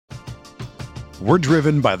We're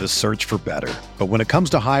driven by the search for better. But when it comes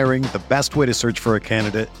to hiring, the best way to search for a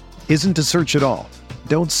candidate isn't to search at all.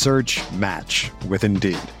 Don't search, match with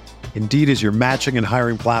Indeed. Indeed is your matching and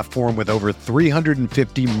hiring platform with over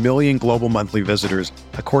 350 million global monthly visitors,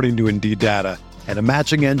 according to Indeed data, and a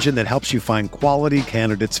matching engine that helps you find quality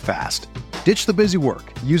candidates fast. Ditch the busy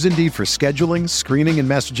work. Use Indeed for scheduling, screening, and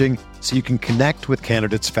messaging so you can connect with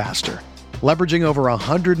candidates faster. Leveraging over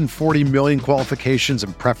 140 million qualifications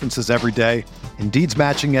and preferences every day, Indeed's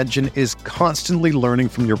matching engine is constantly learning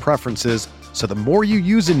from your preferences, so the more you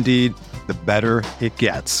use Indeed, the better it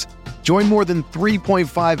gets. Join more than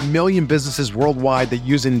 3.5 million businesses worldwide that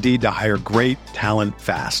use Indeed to hire great talent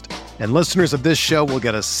fast. And listeners of this show will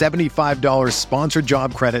get a $75 sponsored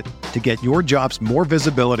job credit to get your jobs more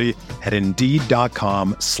visibility at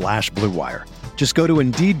Indeed.com/Blue Wire. Just go to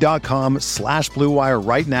Indeed.com/Blue Wire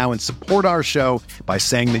right now and support our show by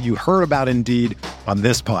saying that you heard about Indeed on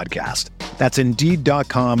this podcast. That's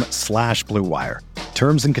Indeed.com/Blue Wire.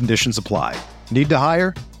 Terms and conditions apply. Need to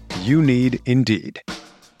hire? You need Indeed.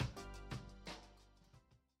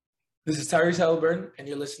 This is Tyrese Halliburton, and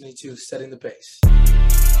you're listening to Setting the Pace.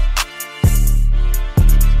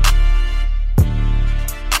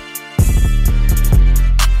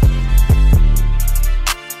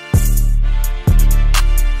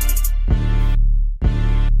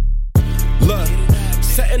 Look,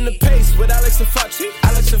 setting the pace with Alex and Fauci.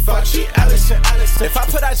 Alex and Fauci, Alex and Alex. If I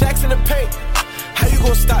put our jacks in the paint, how you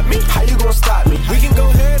gonna stop me? How you gonna stop me? We can go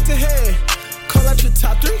head to head. Call out your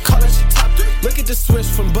top three. Call out your top three. Look at the switch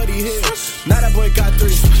from Buddy Hill. Now that boy got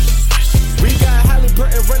three. We got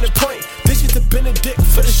Halliburton running point. This is the Benedict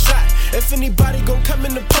for the shot. If anybody gon' come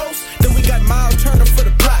in the post, then we got Miles Turner for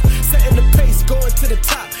the block. Setting the pace, going to the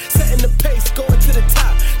top. Setting the pace, going to the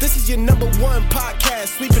top. This is your number one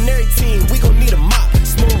podcast. Sweeping every team. We gon' need a mop.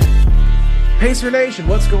 Smooth. Pacer Nation,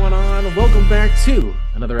 what's going on? Welcome back to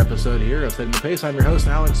another episode here of Setting the Pace. I'm your host,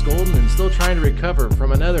 Alex Golden, and still trying to recover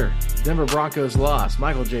from another Denver Broncos loss.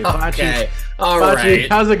 Michael J. Facci. Okay, all Facci, right.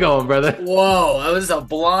 How's it going, brother? Whoa, that was a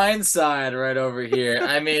blind side right over here.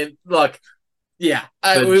 I mean, look, yeah,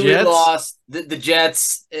 we lost. The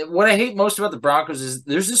Jets. What I hate most about the Broncos is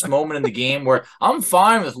there's this moment in the game where I'm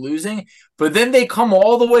fine with losing, but then they come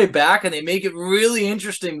all the way back and they make it really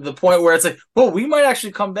interesting to the point where it's like, well, we might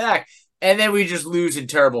actually come back. And then we just lose in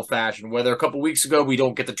terrible fashion. Whether a couple weeks ago we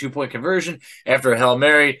don't get the 2-point conversion after a Hail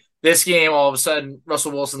Mary. This game, all of a sudden,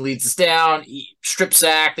 Russell Wilson leads us down. Strip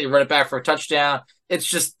sack. They run it back for a touchdown. It's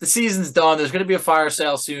just the season's done. There's going to be a fire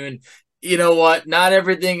sale soon. You know what? Not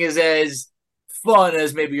everything is as fun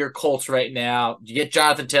as maybe your Colts right now. You get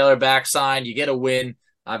Jonathan Taylor back signed. You get a win.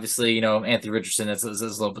 Obviously, Anthony Richardson, it's a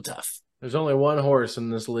little bit tough. There's only one horse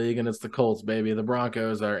in this league, and it's the Colts, baby. The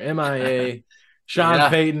Broncos are MIA. Sean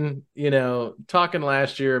Payton, talking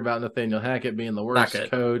last year about Nathaniel Hackett being the worst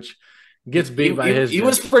coach, gets beat by his. He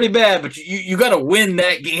was pretty bad, but you got to win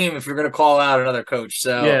that game if you're going to call out another coach.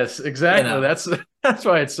 So yes, exactly. That's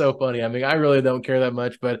why it's so funny. I mean, I really don't care that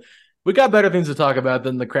much, but we got better things to talk about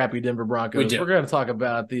than the crappy Denver Broncos. We're going to talk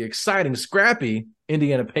about the exciting, scrappy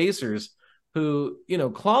Indiana Pacers, who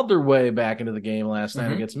clawed their way back into the game last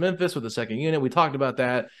night against Memphis with the second unit. We talked about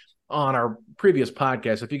that on our previous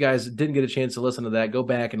podcast. If you guys didn't get a chance to listen to that, go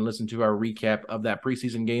back and listen to our recap of that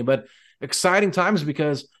preseason game. But exciting times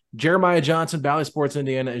because Jeremiah Johnson, Bally Sports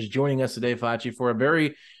Indiana, is joining us today, Facci, for a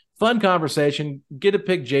very fun conversation. Get to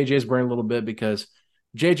pick JJ's brain a little bit because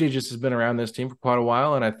JJ just has been around this team for quite a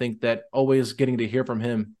while, and I think that always getting to hear from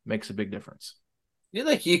him makes a big difference. I feel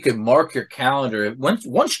like you could mark your calendar. Once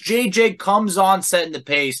JJ comes on Setting the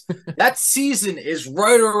Pace, that season is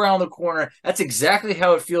right around the corner. That's exactly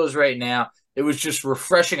how it feels right now. It was just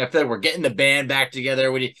refreshing. I feel like we're getting the band back together.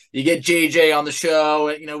 When you get JJ on the show,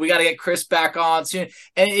 we got to get Chris back on soon.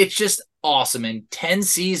 And it's just awesome. And 10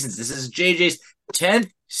 seasons. This is JJ's 10th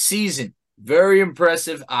season. Very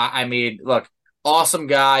impressive. I mean, look, awesome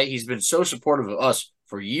guy. He's been so supportive of us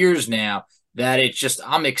for years now. That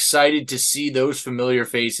I'm excited to see those familiar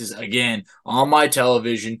faces again on my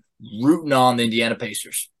television, rooting on the Indiana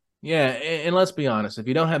Pacers. Yeah, and let's be honest, if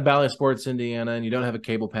you don't have Bally Sports Indiana and you don't have a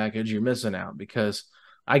cable package, you're missing out because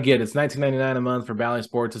I get it's $19.99 a month for Bally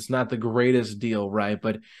Sports. It's not the greatest deal, right?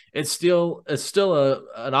 But it's still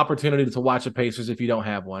an opportunity to watch the Pacers if you don't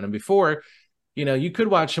have one. And before, you could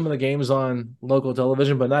watch some of the games on local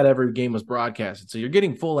television, but not every game was broadcasted. So you're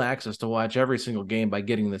getting full access to watch every single game by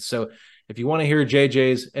getting this. So if you want to hear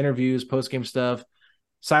JJ's interviews, post-game stuff,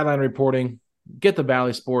 sideline reporting, get the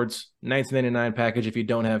Bally Sports $19.99 package if you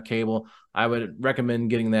don't have cable. I would recommend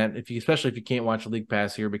getting that, especially if you can't watch League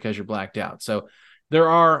Pass here because you're blacked out. So there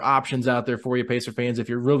are options out there for you, Pacer fans, if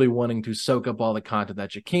you're really wanting to soak up all the content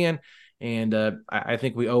that you can. And I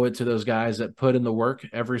think we owe it to those guys that put in the work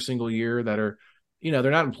every single year, that are,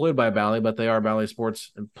 they're not employed by Bally, but they are Bally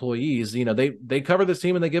Sports employees. They cover this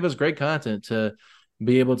team and they give us great content to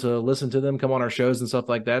be able to listen to them, come on our shows and stuff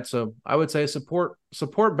like that. So I would say support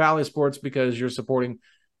Bally Sports, because you're supporting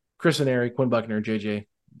Chris and Ari, Quinn Buckner, JJ.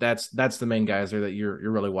 That's the main guys there that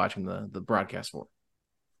you're really watching the broadcast for.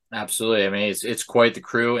 Absolutely. I mean, it's quite the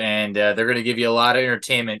crew, and they're going to give you a lot of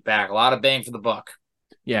entertainment back, a lot of bang for the buck.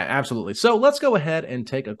 Yeah, absolutely. So let's go ahead and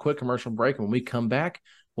take a quick commercial break. When we come back,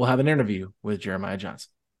 we'll have an interview with Jeremiah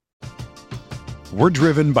Johnson. We're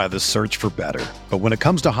driven by the search for better. But when it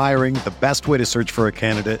comes to hiring, the best way to search for a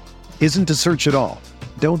candidate isn't to search at all.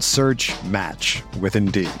 Don't search, match with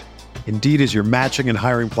Indeed. Indeed is your matching and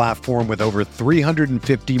hiring platform with over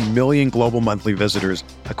 350 million global monthly visitors,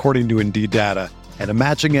 according to Indeed data, and a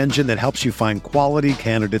matching engine that helps you find quality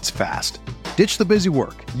candidates fast. Ditch the busy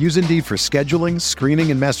work. Use Indeed for scheduling,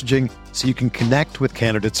 screening, and messaging so you can connect with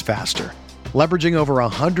candidates faster. Leveraging over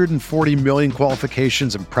 140 million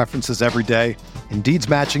qualifications and preferences every day, Indeed's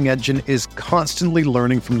matching engine is constantly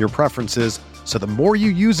learning from your preferences, so the more you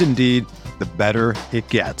use Indeed, the better it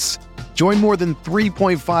gets. Join more than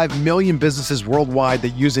 3.5 million businesses worldwide that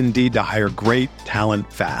use Indeed to hire great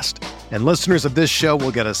talent fast. And listeners of this show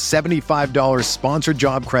will get a $75 sponsored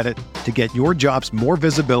job credit to get your jobs more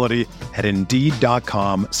visibility at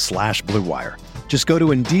Indeed.com/Blue Wire. Just go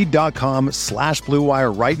to Indeed.com/Blue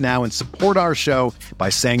Wire right now and support our show by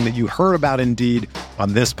saying that you heard about Indeed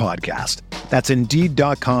on this podcast. That's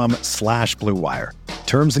Indeed.com/Blue Wire.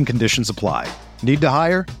 Terms and conditions apply. Need to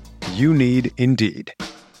hire? You need Indeed.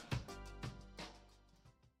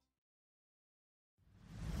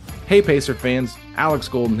 Hey Pacer fans, Alex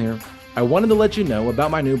Golden here. I wanted to let you know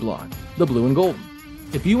about my new blog, The Blue and Golden.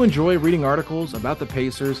 If you enjoy reading articles about the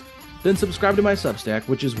Pacers, then subscribe to my Substack,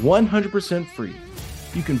 which is 100% free.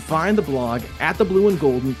 You can find the blog at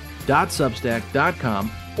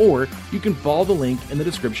theblueandgolden.substack.com, or you can follow the link in the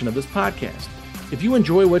description of this podcast. If you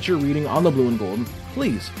enjoy what you're reading on The Blue and Golden,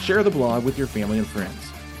 please share the blog with your family and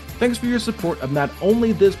friends. Thanks for your support of not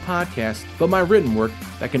only this podcast, but my written work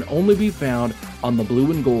that can only be found on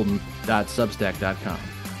theblueandgolden.substack.com.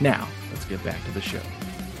 Now, let's get back to the show.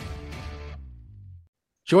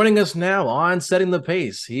 Joining us now on Setting the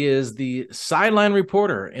Pace, he is the sideline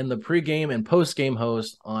reporter and the pregame and postgame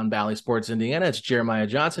host on Bally Sports Indiana. It's Jeremiah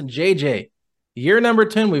Johnson. JJ, year number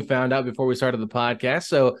 10 we found out before we started the podcast,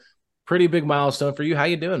 so pretty big milestone for you. How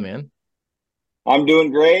you doing, man? I'm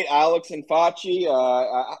doing great, Alex and Facci.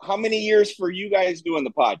 How many years for you guys doing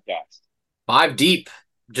the podcast? 5 deep.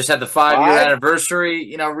 Just had the 5-year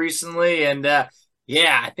anniversary, recently, and I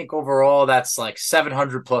think overall that's like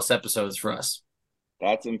 700 plus episodes for us.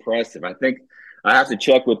 That's impressive. I think I have to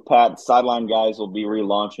check with Pat. Sideline Guys will be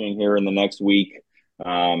relaunching here in the next week.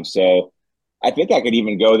 So I think I could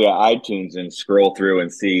even go to iTunes and scroll through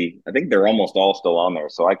and see. I think they're almost all still on there.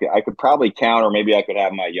 So I could probably count, or maybe I could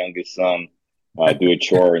have my youngest son do a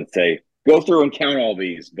chore and say, go through and count all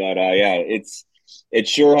these. But it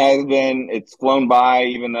sure has been. It's flown by,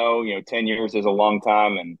 even though 10 years is a long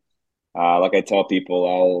time. And like I tell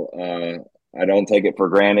people, I don't take it for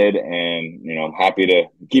granted, and I'm happy to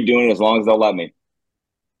keep doing it as long as they'll let me.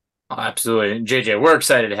 Oh, absolutely. And JJ, we're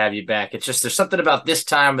excited to have you back. It's just there's something about this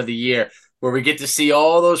time of the year where we get to see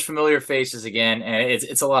all those familiar faces again, and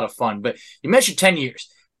it's a lot of fun. But you mentioned 10 years.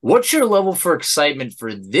 What's your level for excitement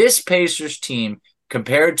for this Pacers team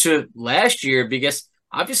compared to last year? Because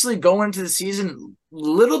obviously going into the season, a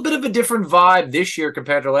little bit of a different vibe this year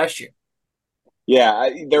compared to last year. Yeah,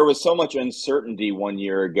 there was so much uncertainty 1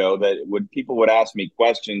 year ago that people would ask me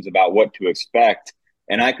questions about what to expect,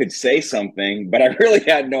 and I could say something, but I really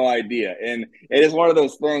had no idea. And it is one of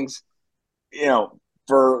those things,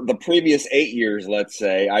 for the previous 8 years, let's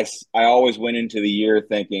say, I always went into the year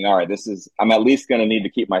thinking, all right, I'm at least going to need to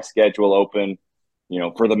keep my schedule open,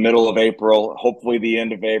 for the middle of April, hopefully the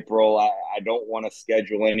end of April. I don't want to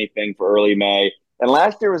schedule anything for early May. And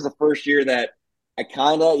last year was the first year that I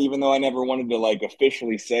kind of, even though I never wanted to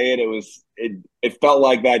officially say it, it felt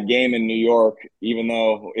like that game in New York, even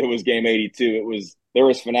though it was game 82, there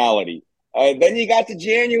was finality. Then you got to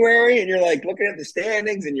January and you're looking at the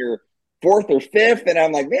standings and you're 4th or 5th. And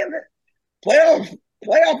I'm like, man,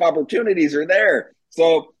 playoff opportunities are there.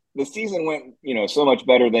 So the season went, so much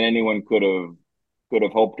better than anyone could have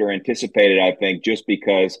hoped or anticipated, I think, just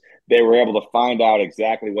because they were able to find out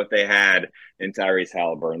exactly what they had in Tyrese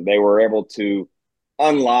Haliburton. They were able to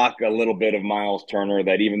unlock a little bit of Miles Turner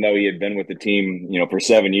that, even though he had been with the team, for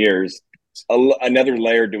 7 years, another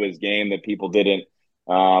layer to his game that people didn't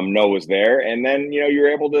know was there. And then,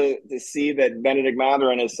 you're able to see that Benedict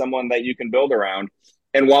Mathurin is someone that you can build around.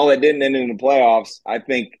 And while it didn't end in the playoffs, I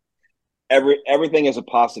think everything is a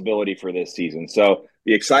possibility for this season. So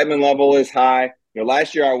the excitement level is high.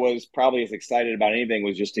 Last year I was probably as excited about anything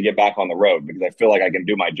was just to get back on the road because I feel like I can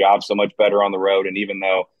do my job so much better on the road. And even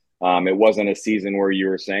though it wasn't a season where you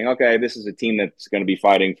were saying, okay, this is a team that's going to be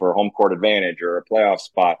fighting for home court advantage or a playoff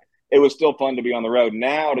spot, it was still fun to be on the road.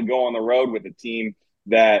 Now to go on the road with a team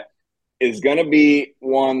that is going to be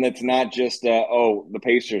one that's not just, the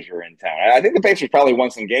Pacers are in town. I think the Pacers probably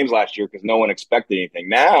won some games last year because no one expected anything.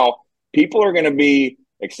 Now people are going to be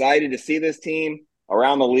excited to see this team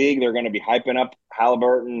around the league. They're going to be hyping up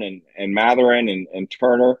Halliburton and Mathurin and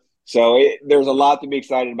Turner. So there's a lot to be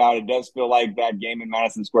excited about. It does feel like that game in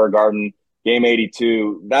Madison Square Garden, game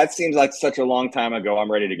 82, that seems like such a long time ago.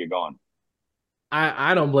 I'm ready to get going.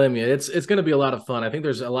 I don't blame you. It's going to be a lot of fun. I think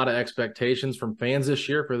there's a lot of expectations from fans this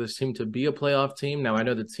year for this team to be a playoff team. Now, I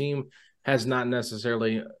know the team has not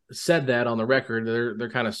necessarily said that on the record. They're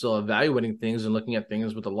kind of still evaluating things and looking at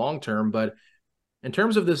things with the long term. But in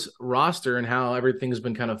terms of this roster and how everything's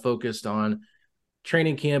been kind of focused on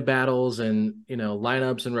training camp battles and,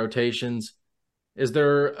 lineups and rotations, is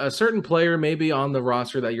there a certain player maybe on the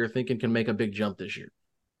roster that you're thinking can make a big jump this year?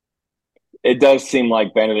 It does seem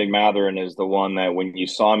like Bennedict Mathurin is the one that when you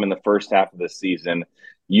saw him in the first half of the season,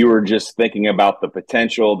 you were just thinking about the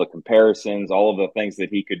potential, the comparisons, all of the things that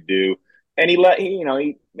he could do. And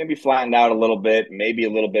he maybe flattened out a little bit, maybe a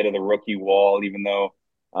little bit of the rookie wall, even though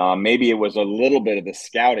maybe it was a little bit of the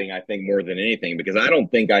scouting, I think, more than anything, because I don't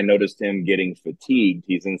think I noticed him getting fatigued.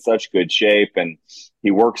 He's in such good shape and he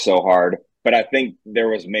works so hard. But I think there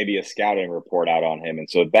was maybe a scouting report out on him. And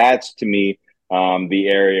so that's, to me, the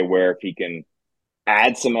area where if he can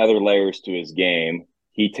add some other layers to his game,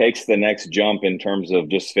 he takes the next jump in terms of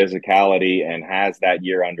just physicality and has that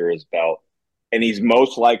year under his belt. And he's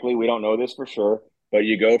most likely, we don't know this for sure, but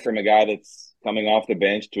you go from a guy that's coming off the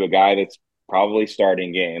bench to a guy that's probably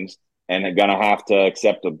starting games and going to have to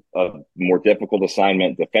accept a more difficult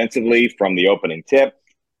assignment defensively from the opening tip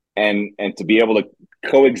and to be able to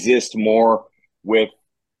coexist more with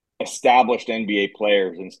established NBA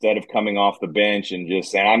players instead of coming off the bench and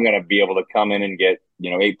just saying, I'm going to be able to come in and get,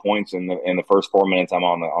 8 points in the first 4 minutes I'm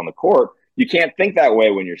on the court. You can't think that way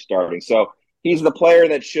when you're starting. So he's the player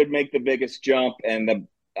that should make the biggest jump and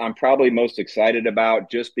I'm probably most excited about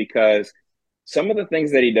just because some of the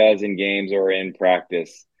things that he does in games or in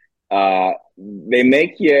practice, they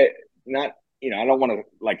make you not, I don't want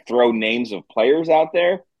to throw names of players out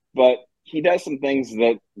there, but he does some things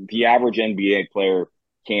that the average NBA player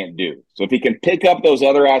can't do. So if he can pick up those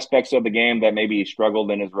other aspects of the game that maybe he struggled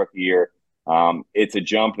in his rookie year, it's a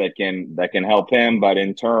jump that can help him, but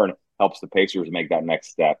in turn helps the Pacers make that next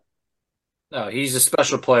step. No, he's a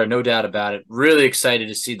special player, no doubt about it. Really excited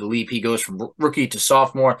to see the leap. He goes from rookie to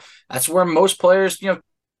sophomore. That's where most players,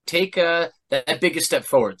 take that biggest step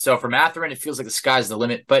forward. So for Mathurin, it feels like the sky's the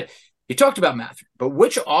limit. But you talked about Mathurin, but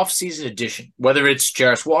which offseason addition, whether it's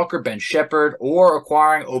Jarace Walker, Ben Sheppard, or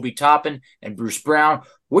acquiring Obi Toppin and Bruce Brown,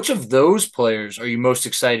 which of those players are you most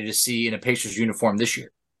excited to see in a Pacers uniform this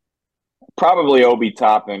year? Probably Obi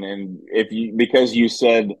Toppin, and because you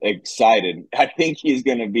said excited, I think he's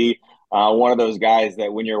going to be one of those guys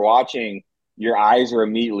that when you're watching, your eyes are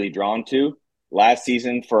immediately drawn to. Last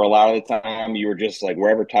season, for a lot of the time, you were just like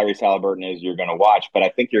wherever Tyrese Halliburton is, you're going to watch. But I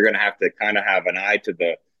think you're going to have to kind of have an eye to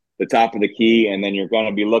the top of the key, and then you're going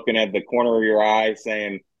to be looking at the corner of your eye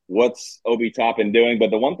saying, what's Obi Toppin doing?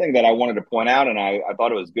 But the one thing that I wanted to point out, and I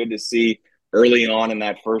thought it was good to see early on in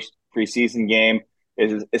that first preseason game,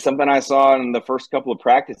 is something I saw in the first couple of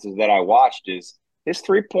practices that I watched is his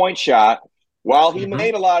three-point shot. While he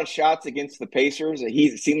made a lot of shots against the Pacers,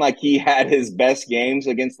 he seemed like he had his best games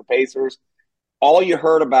against the Pacers. All you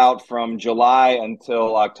heard about from July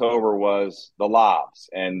until October was the lobs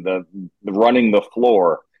and the running the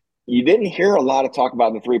floor. You didn't hear a lot of talk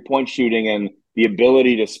about the three-point shooting and the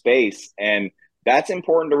ability to space, and that's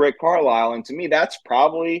important to Rick Carlisle. And to me, that's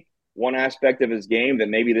probably one aspect of his game that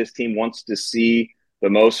maybe this team wants to see the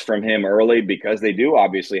most from him early because they do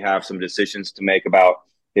obviously have some decisions to make about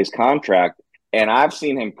his contract. And I've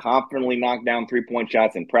seen him confidently knock down three-point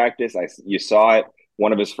shots in practice. You saw it,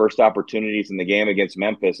 one of his first opportunities in the game against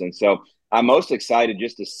Memphis. And so I'm most excited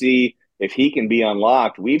just to see if he can be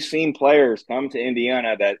unlocked. We've seen players come to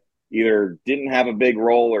Indiana that either didn't have a big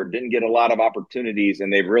role or didn't get a lot of opportunities,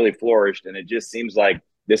 and they've really flourished. And it just seems like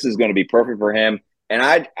this is going to be perfect for him. And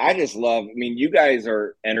I just love, you guys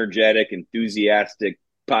are energetic, enthusiastic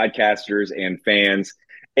podcasters and fans.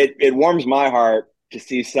 It warms my heart to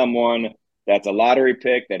see someone that's a lottery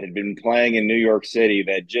pick that had been playing in New York City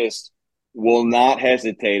that just will not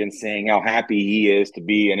hesitate in saying how happy he is to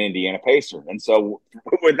be an Indiana Pacer. And so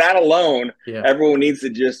with that alone, everyone needs to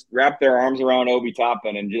just wrap their arms around Obi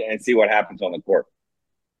Toppin and see what happens on the court.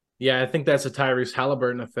 Yeah, I think that's a Tyrese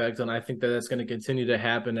Halliburton effect, and I think that that's going to continue to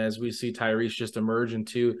happen as we see Tyrese just emerge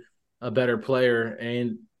into a better player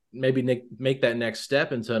and maybe make that next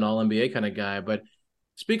step into an All-NBA kind of guy. But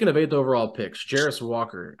speaking of 8th overall picks, Jarace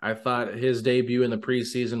Walker, I thought his debut in the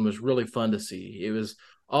preseason was really fun to see. It was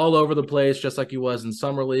all over the place, just like he was in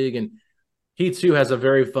Summer League. And he, too, has a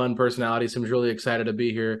very fun personality, seems really excited to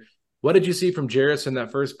be here. What did you see from Jarace in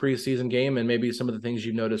that first preseason game and maybe some of the things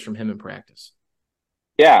you've noticed from him in practice?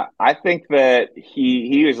 Yeah, I think that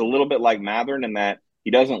he is a little bit like Mathurin in that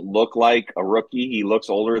he doesn't look like a rookie. He looks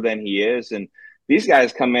older than he is. And these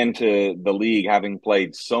guys come into the league having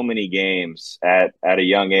played so many games at a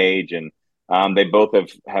young age. And they both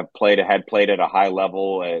had played at a high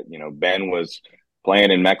level. Ben was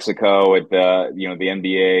playing in Mexico at the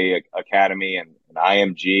NBA Academy and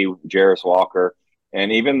IMG, Jarace Walker.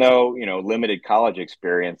 And even though, limited college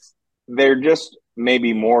experience, they're just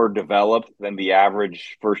maybe more developed than the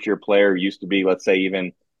average first-year player used to be, let's say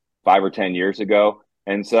even 5 or 10 years ago.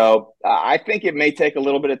 And so I think it may take a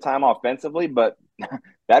little bit of time offensively, but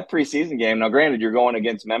that preseason game, now granted, you're going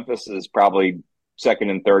against Memphis's probably second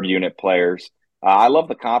and third unit players. I love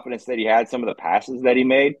the confidence that he had, some of the passes that he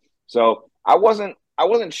made. So I wasn't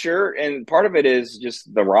sure, and part of it is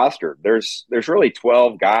just the roster. There's really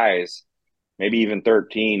 12 guys, maybe even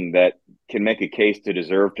 13, that can make a case to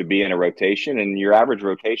deserve to be in a rotation, and your average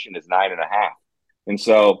rotation is 9.5. And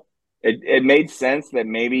so it made sense that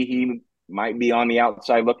maybe he might be on the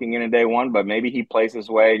outside looking in day one, but maybe he plays his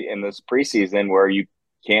way in this preseason where you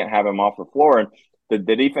can't have him off the floor. And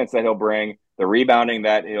the defense that he'll bring, the rebounding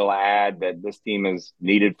that he'll add, that this team has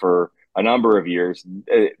needed for a number of years,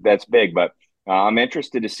 that's big. But I'm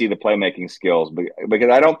interested to see the playmaking skills because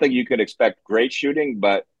I don't think you could expect great shooting,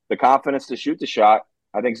 but the confidence to shoot the shot,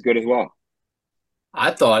 I think, is good as well.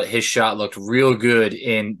 I thought his shot looked real good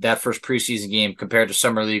in that first preseason game compared to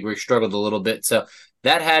Summer League where he struggled a little bit. So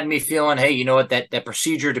that had me feeling, hey, you know what, that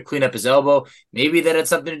procedure to clean up his elbow, maybe that had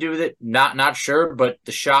something to do with it. Not sure, but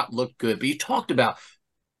the shot looked good. But you talked about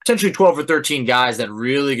potentially 12 or 13 guys that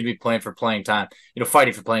really going to be playing for playing time,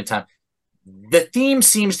 fighting for playing time. The theme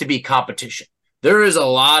seems to be competition. There is a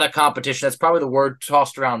lot of competition. That's probably the word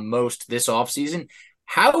tossed around most this offseason.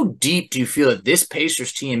 How deep do you feel that this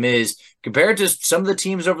Pacers team is compared to some of the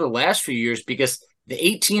teams over the last few years? Because the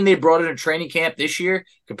 18 they brought into training camp this year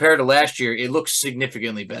compared to last year, it looks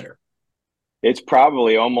significantly better. It's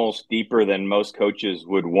probably almost deeper than most coaches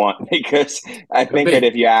would want, because I think that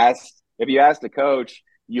if you ask the coach,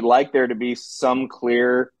 you'd like there to be some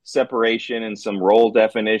clear separation and some role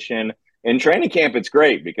definition. In training camp, it's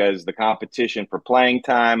great because the competition for playing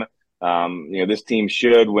time, this team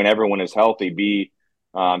should, when everyone is healthy, be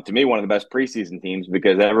to me, one of the best preseason teams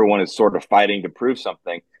because everyone is sort of fighting to prove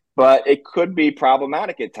something. But it could be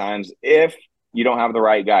problematic at times if you don't have the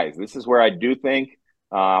right guys. This is where I do think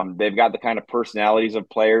they've got the kind of personalities of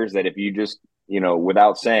players that if you just,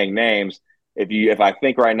 without saying names, if I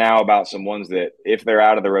think right now about some ones that if they're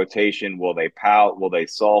out of the rotation, will they pout? Will they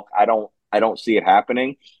sulk? I don't see it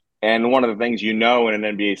happening. And one of the things in an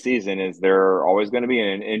NBA season is there are always going to be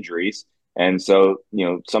injuries. And so,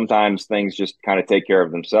 sometimes things just kind of take care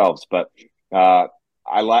of themselves. But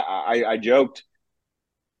I joked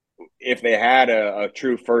if they had a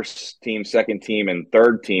true first team, second team, and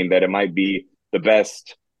third team, that it might be the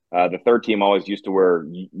best. The third team always used to wear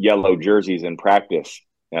yellow jerseys in practice.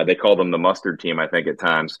 They call them the mustard team, I think, at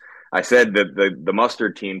times. I said that the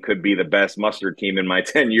mustard team could be the best mustard team in my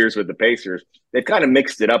 10 years with the Pacers. They've kind of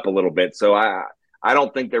mixed it up a little bit. So I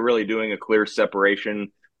don't think they're really doing a clear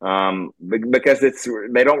separation. Because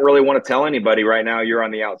they don't really want to tell anybody right now you're on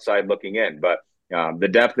the outside looking in, but the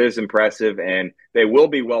depth is impressive, and they will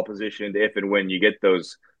be well positioned if and when you get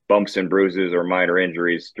those bumps and bruises or minor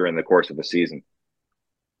injuries during the course of the season.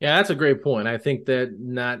 Yeah, that's a great point. I think that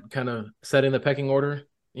not kind of setting the pecking order,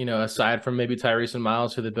 aside from maybe Tyrese and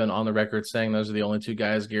Miles, who they've been on the record saying those are the only two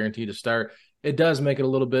guys guaranteed to start, it does make it a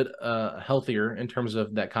little bit healthier in terms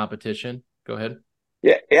of that competition. Go ahead.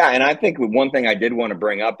 Yeah, and I think one thing I did want to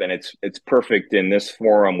bring up, and it's perfect in this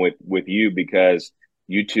forum with you because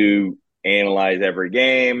you two analyze every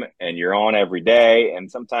game and you're on every day, and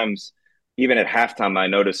sometimes even at halftime I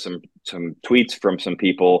noticed some tweets from some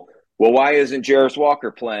people. Well, why isn't Jarace Walker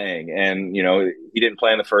playing? And he didn't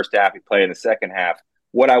play in the first half; he played in the second half.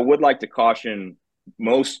 What I would like to caution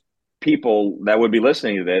most people that would be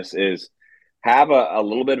listening to this is have a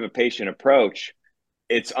little bit of a patient approach.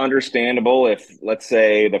 it's understandable if, let's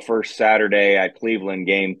say, the first Saturday at Cleveland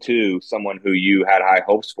game 2, someone who you had high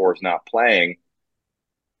hopes for is not playing.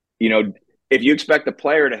 If you expect the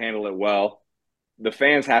player to handle it well, the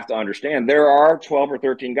fans have to understand there are 12 or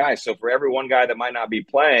 13 guys. So for every one guy that might not be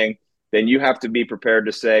playing, then you have to be prepared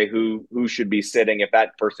to say who should be sitting if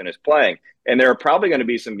that person is playing. And there are probably going to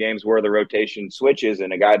be some games where the rotation switches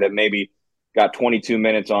and a guy that maybe got 22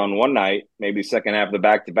 minutes on one night, maybe second half of the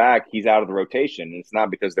back-to-back, he's out of the rotation. And it's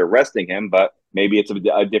not because they're resting him, but maybe it's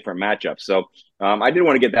a different matchup. So I did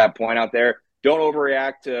want to get that point out there. Don't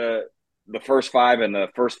overreact to the first 5 and the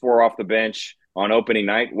first 4 off the bench on opening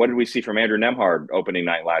night. What did we see from Andrew Nembhard opening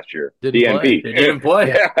night last year? DNP. Didn't play.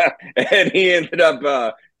 Yeah. And he ended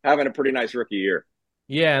up having a pretty nice rookie year.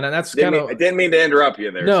 Yeah, and that's I didn't mean to interrupt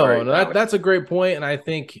you there. No, that's a great point. And I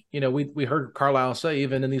think, we heard Carlisle say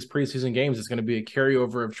even in these preseason games, it's going to be a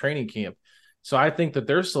carryover of training camp. So I think that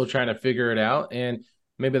they're still trying to figure it out. And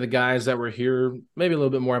maybe the guys that were here, maybe a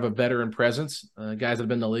little bit more of a veteran presence, guys that have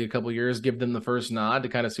been in the league a couple of years, give them the first nod to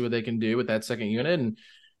kind of see what they can do with that second unit. And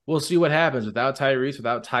we'll see what happens without Tyrese,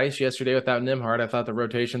 without Tice yesterday, without Nembhard. I thought the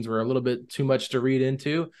rotations were a little bit too much to read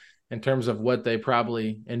into in terms of what they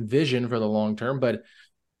probably envision for the long term, but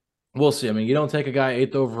we'll see. I mean, you don't take a guy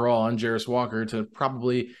 8th overall on Jarace Walker to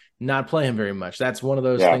probably not play him very much. That's one of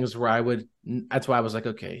those things where that's why I was like,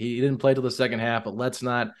 okay, he didn't play till the second half, but let's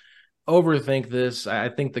not overthink this. I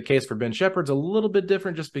think the case for Ben Shepherd's a little bit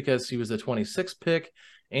different just because he was the 26th pick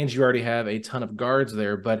and you already have a ton of guards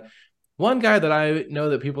there. But one guy that I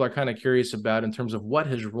know that people are kind of curious about in terms of what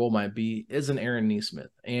his role might be is an Aaron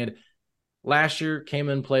Nesmith. And last year came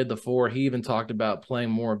in, played the 4. He even talked about playing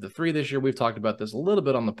more of the 3 this year. We've talked about this a little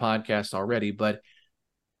bit on the podcast already, but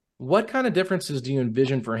what kind of differences do you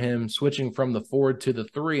envision for him switching from the 4 to the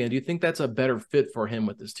 3? And do you think that's a better fit for him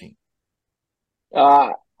with this team?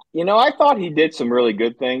 I thought he did some really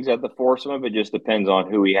good things at the 4. Some of it just depends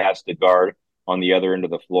on who he has to guard on the other end of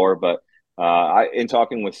the floor. But in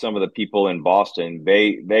talking with some of the people in Boston,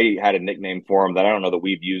 they had a nickname for him that I don't know that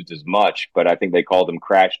we've used as much, but I think they called him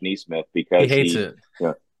Crash Nesmith because he hates it.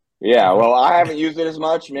 Yeah, well, I haven't used it as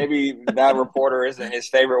much. Maybe that reporter isn't his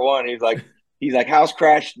favorite one. He's like, how's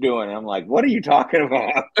Crash doing? And I'm like, what are you talking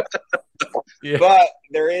about? Yeah. But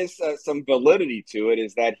there is some validity to it,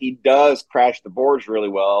 is that he does crash the boards really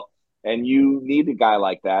well, and you need a guy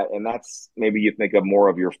like that. And that's maybe you think of more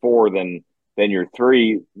of your 4 than your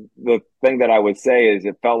 3. The thing that I would say is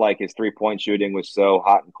it felt like his 3-point shooting was so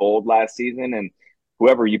hot and cold last season, and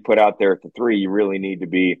whoever you put out there at the 3, you really need to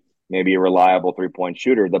be maybe a reliable 3-point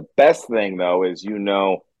shooter. The best thing, though, is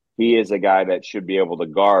he is a guy that should be able to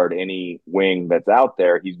guard any wing that's out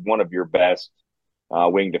there. He's one of your best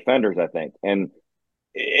wing defenders, I think. And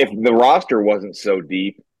if the roster wasn't so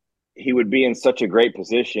deep, he would be in such a great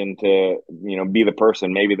position to, be the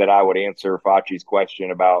person maybe that I would answer Facci's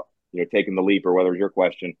question about, taking the leap, or whether it was your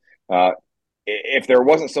question. If there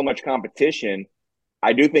wasn't so much competition,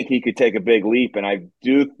 I do think he could take a big leap. And I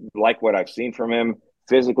do like what I've seen from him.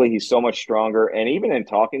 Physically, he's so much stronger. And even in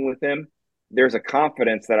talking with him, there's a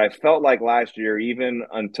confidence that I felt like last year, even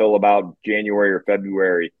until about January or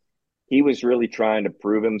February, he was really trying to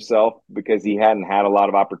prove himself because he hadn't had a lot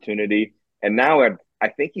of opportunity. And now I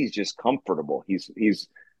think he's just comfortable. He's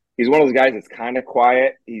one of those guys that's kind of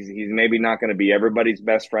quiet. He's maybe not going to be everybody's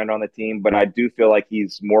best friend on the team, but I do feel like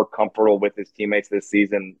he's more comfortable with his teammates this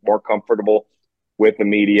season, more comfortable with the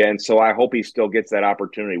media. And so I hope he still gets that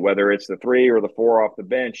opportunity, whether it's the 3 or the 4 off the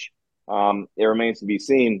bench. It remains to be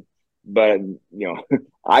seen. But,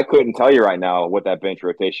 I couldn't tell you right now what that bench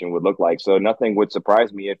rotation would look like. So nothing would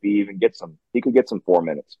surprise me if he even he could get some 4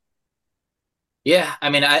 minutes. Yeah. I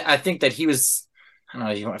mean, I think that he was, I don't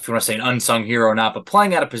know if you want to say an unsung hero or not, but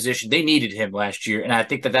playing out of position, they needed him last year. And I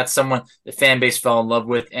think that that's someone the fan base fell in love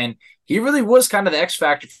with. And he really was kind of the X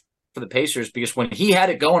factor for the Pacers, because when he had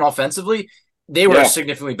it going offensively, they were a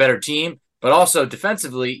significantly better team, but also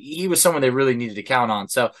defensively, he was someone they really needed to count on.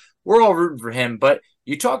 So we're all rooting for him. But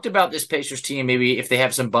you talked about this Pacers team, maybe if they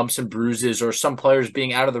have some bumps and bruises or some players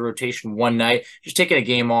being out of the rotation one night, just taking a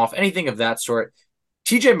game off, anything of that sort.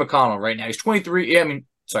 TJ McConnell right now, he's 23.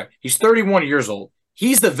 He's 31 years old.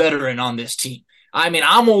 He's the veteran on this team. I mean,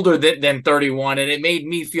 I'm older than 31, and it made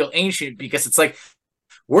me feel ancient because it's like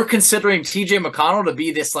we're considering TJ McConnell to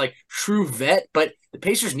be this like true vet, but the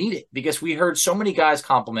Pacers need it because we heard so many guys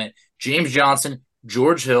compliment James Johnson,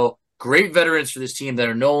 George Hill, great veterans for this team that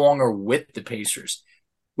are no longer with the Pacers.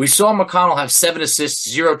 We saw McConnell have 7 assists,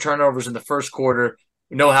 0 turnovers in the first quarter.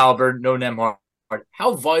 No Halliburton, no Nembhard.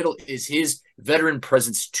 How vital is his veteran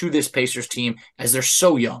presence to this Pacers team as they're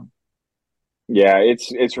so young? Yeah,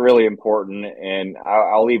 it's really important, and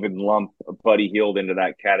I'll even lump Buddy Hield into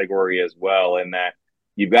that category as well. In that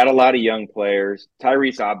you've got a lot of young players.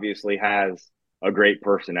 Tyrese obviously has a great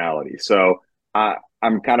personality, so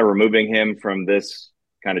I'm kind of removing him from this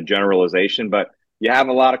kind of generalization. But you have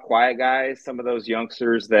a lot of quiet guys, some of those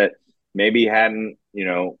youngsters that maybe hadn't,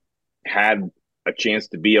 had a chance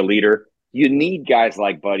to be a leader. You need guys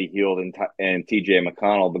like Buddy Hield and TJ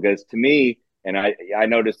McConnell, because to me, and I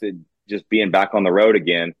noticed it just being back on the road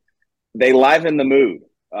again, they liven the mood,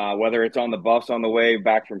 whether it's on the bus on the way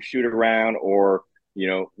back from shoot around, or,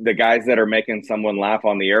 the guys that are making someone laugh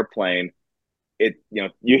on the airplane. You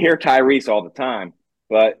hear Tyrese all the time,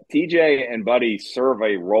 but TJ and Buddy serve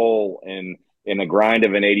a role in the grind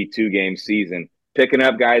of an 82 game season, picking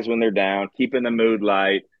up guys when they're down, keeping the mood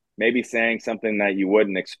light, maybe saying something that you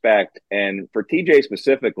wouldn't expect. And for TJ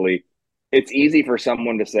specifically, it's easy for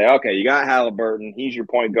someone to say, okay, you got Halliburton, he's your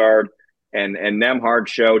point guard, and Nembhard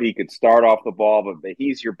showed he could start off the ball, but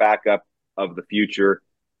he's your backup of the future.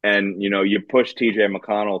 And, you push TJ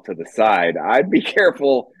McConnell to the side. I'd be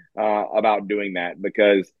careful about doing that,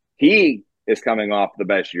 because he is coming off the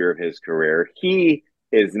best year of his career. He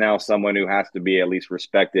is now someone who has to be at least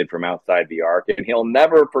respected from outside the arc, and he'll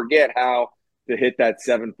never forget how to hit that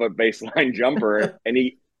 7-foot baseline jumper. And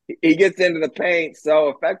he gets into the paint so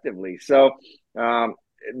effectively. So the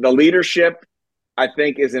leadership, I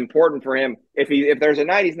think, is important for him. If there's a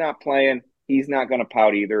night he's not playing, he's not going to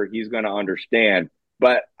pout either. He's going to understand.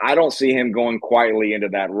 But I don't see him going quietly into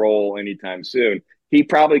that role anytime soon. He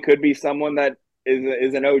probably could be someone that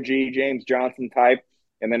is an OG James Johnson type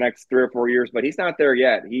in the next 3 or 4 years, but he's not there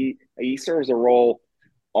yet. He serves a role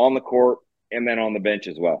on the court and then on the bench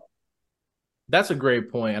as well. That's a great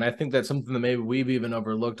point, and I think that's something that maybe we've even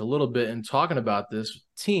overlooked a little bit in talking about this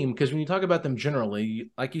team, because when you talk about them generally,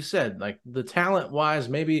 like you said, like the talent-wise,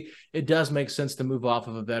 maybe it does make sense to move off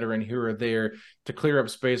of a veteran here or there to clear up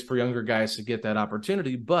space for younger guys to get that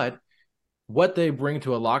opportunity, but what they bring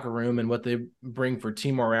to a locker room and what they bring for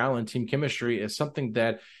team morale and team chemistry is something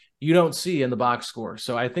that you don't see in the box score.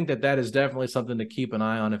 So I think that is definitely something to keep an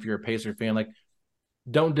eye on if you're a Pacer fan. Like,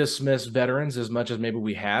 don't dismiss veterans as much as maybe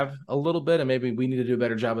we have a little bit, and maybe we need to do a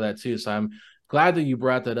better job of that too. So I'm glad that you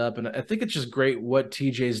brought that up. And I think it's just great what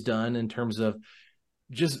TJ's done in terms of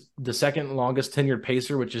just the second longest tenured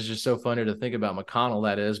Pacer, which is just so funny to think about. McConnell,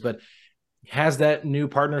 that is, but has that new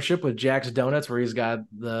partnership with Jack's Donuts where he's got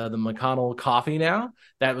the McConnell coffee now.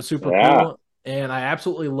 That was super cool. And I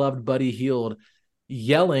absolutely loved Buddy Hield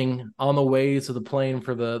yelling on the way to the plane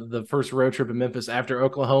for the first road trip in Memphis after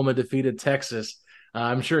Oklahoma defeated Texas.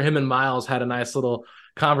 I'm sure him and Miles had a nice little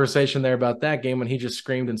conversation there about that game when he just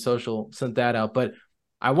screamed and sent that out. But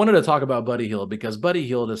I wanted to talk about Buddy Hield, because Buddy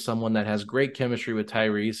Hield is someone that has great chemistry with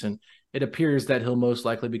Tyrese, and it appears that he'll most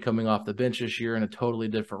likely be coming off the bench this year in a totally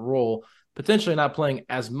different role, potentially not playing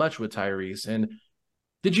as much with Tyrese. And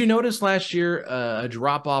did you notice last year a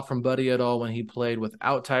drop-off from Buddy at all when he played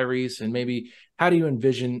without Tyrese? And maybe how do you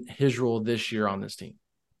envision his role this year on this team?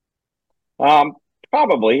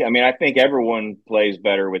 Probably. I mean, I think everyone plays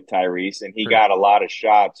better with Tyrese, and he got a lot of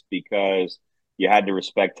shots because you had to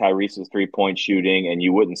respect Tyrese's three-point shooting, and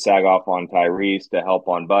you wouldn't sag off on Tyrese to help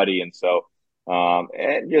on Buddy. And so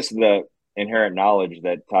and just the inherent knowledge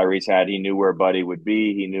that Tyrese had, he knew where Buddy would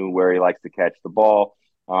be. He knew where he likes to catch the ball.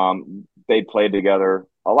 They played together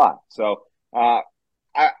a lot. So, but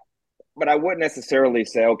I wouldn't necessarily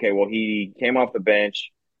say, okay, well, he came off the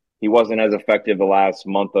bench. He wasn't as effective the last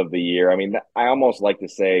month of the year. I mean, I almost like to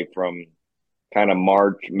say from kind of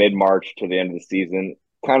mid-March to the end of the season,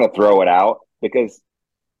 kind of throw it out, because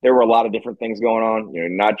there were a lot of different things going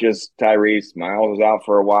on. Not just Tyrese. Miles was out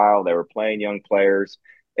for a while. They were playing young players.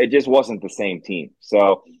 It just wasn't the same team.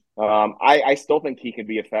 So I still think he could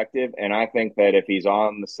be effective, and I think that if he's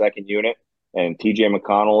on the second unit and TJ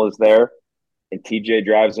McConnell is there and TJ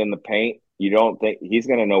drives in the paint, you don't think he's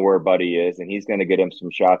going to know where Buddy is, and he's going to get him some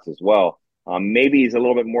shots as well. Maybe he's a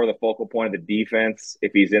little bit more the focal point of the defense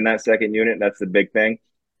if he's in that second unit. That's the big thing.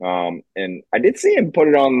 And I did see him put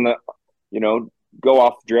it on the, go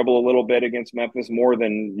off dribble a little bit against Memphis, more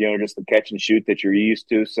than, just the catch and shoot that you're used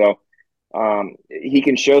to. So he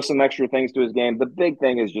can show some extra things to his game. The big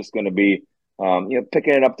thing is just going to be,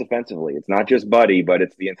 picking it up defensively. It's not just Buddy, but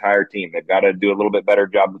it's the entire team. They've got to do a little bit better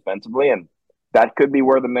job defensively, and that could be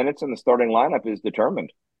where the minutes in the starting lineup is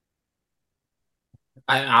determined.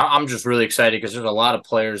 I'm just really excited because there's a lot of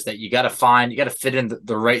players that you got to fit in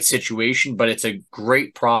the right situation, but it's a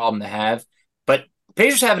great problem to have. But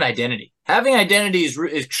Pacers have an identity. Having identity is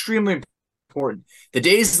extremely important. The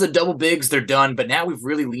days of the double bigs, they're done, but now we've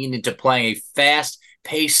really leaned into playing a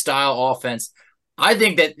fast-paced style offense. I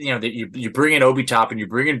think that, that you bring in Obi Toppin, you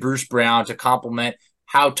bring in Bruce Brown to complement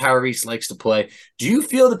how Tyrese likes to play. Do you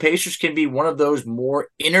feel the Pacers can be one of those more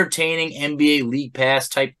entertaining NBA League Pass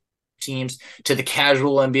type teams to the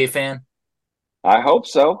casual NBA fan? I hope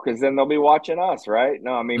so, because then they'll be watching us, right?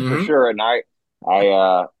 No, I mean, for sure. And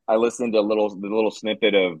I listened to the little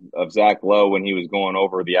snippet of Zach Lowe when he was going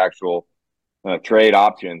over the actual trade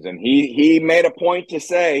options, and he made a point to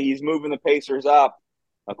say he's moving the Pacers up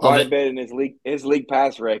quite a bit in his league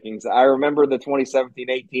pass rankings. I remember the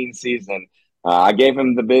 2017-18 season. I gave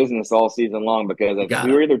him the business all season long because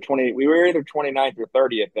we were either 29th or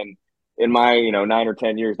 30th, and in my 9 or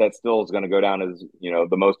 10 years, that still is going to go down as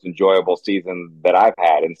the most enjoyable season that I've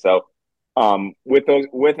had. And so,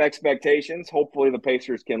 with expectations, hopefully the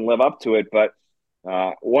Pacers can live up to it. But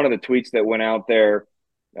one of the tweets that went out there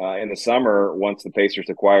in the summer, once the Pacers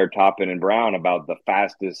acquired Toppin and Brown, about the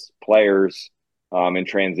fastest players in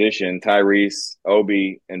transition, Tyrese,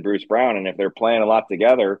 Obi, and Bruce Brown, and if they're playing a lot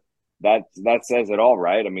together, that says it all,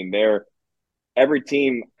 right? I mean, every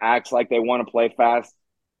team acts like they want to play fast.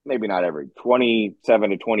 Maybe not every. 27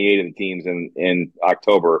 to 28 of the teams in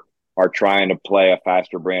October are trying to play a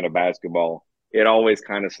faster brand of basketball. It always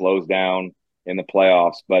kind of slows down in the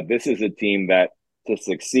playoffs, but this is a team that, to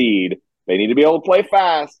succeed, they need to be able to play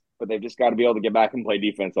fast, but they've just got to be able to get back and play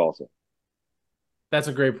defense also. That's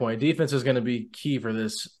a great point. Defense is going to be key for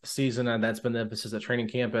this season, and that's been the emphasis at training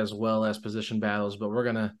camp as well as position battles, but we're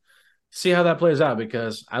going to see how that plays out,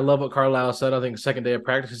 because I love what Carlisle said. I think second day of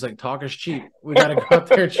practice, he's like, talk is cheap. We got to go out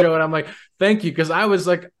there and show it. I'm like, thank you. Because I was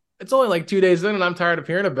like, it's only like 2 days in and I'm tired of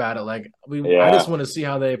hearing about it. Like I just want to see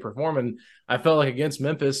how they perform. And I felt like against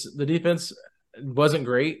Memphis, the defense wasn't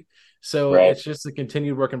great. So It's just a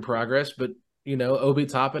continued work in progress. But, Obi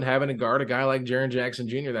Toppin having to guard a guy like Jaren Jackson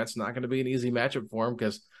Jr., that's not going to be an easy matchup for him,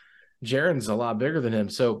 because Jaren's a lot bigger than him.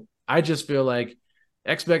 So I just feel like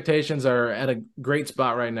expectations are at a great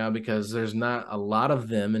spot right now, because there's not a lot of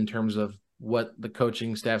them in terms of what the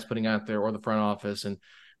coaching staff's putting out there or the front office. And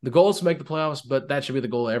the goal is to make the playoffs, but that should be the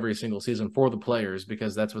goal every single season for the players,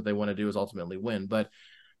 because that's what they want to do, is ultimately win. But,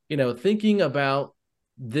 thinking about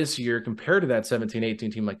this year compared to that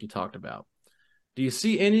 17-18 team like you talked about, do you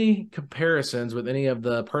see any comparisons with any of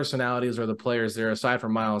the personalities or the players there, aside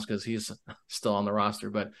from Miles, because he's still on the roster,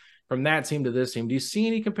 but from that team to this team, do you see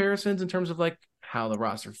any comparisons in terms of like how the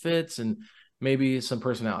roster fits and maybe some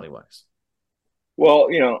personality wise? Well,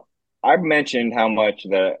 I've mentioned how much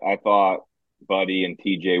that I thought Buddy and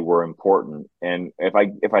TJ were important. And if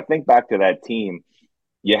I think back to that team,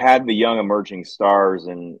 you had the young emerging stars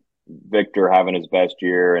and Victor having his best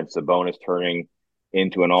year and Sabonis turning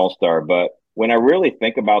into an all-star. But when I really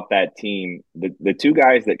think about that team, the two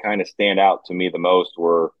guys that kind of stand out to me the most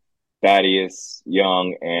were Thaddeus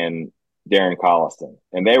Young and Darren Collison.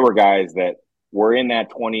 And they were guys that were in that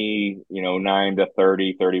 29 to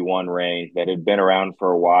 30, 31 range, that had been around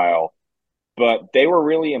for a while. But they were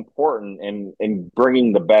really important in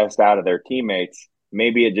bringing the best out of their teammates.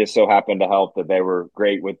 Maybe it just so happened to help that they were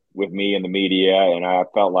great with me and the media, and I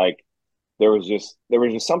felt like there was just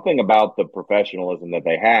something about the professionalism that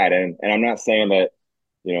they had. And I'm not saying that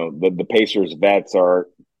the Pacers vets are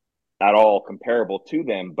at all comparable to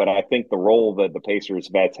them, but I think the role that the Pacers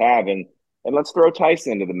vets have, and let's throw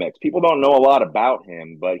Tyson into the mix. People don't know a lot about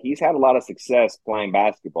him, but he's had a lot of success playing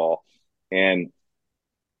basketball. And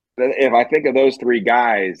if I think of those three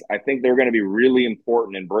guys, I think they're going to be really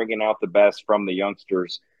important in bringing out the best from the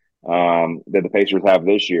youngsters that the Pacers have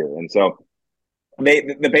this year. And so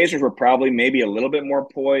the Pacers were probably maybe a little bit more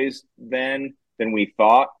poised than we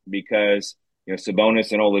thought, because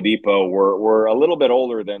Sabonis and Oladipo were a little bit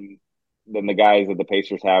older than the guys that the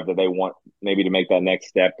Pacers have that they want maybe to make that next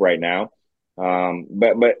step right now.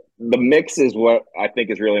 But the mix is what I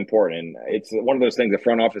think is really important. And it's one of those things the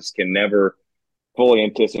front office can never fully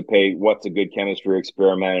anticipate what's a good chemistry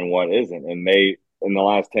experiment and what isn't. And in the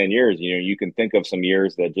last 10 years, you can think of some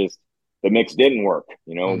years that just the mix didn't work,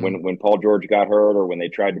 when Paul George got hurt, or when they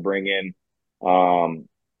tried to bring in,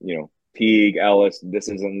 Teague, Ellis. This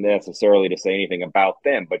isn't necessarily to say anything about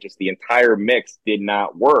them, but just the entire mix did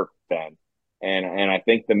not work then. And I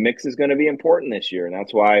think the mix is going to be important this year. And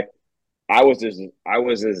that's why I was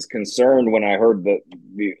as concerned when I heard the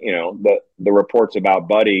reports about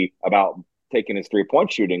Buddy, about taking his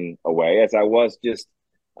 3-point shooting away, as I was just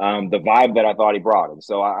the vibe that I thought he brought. And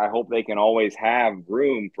so I hope they can always have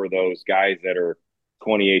room for those guys that are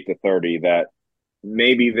 28 to 30, that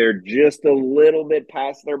maybe they're just a little bit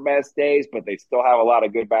past their best days, but they still have a lot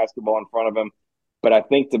of good basketball in front of them. But I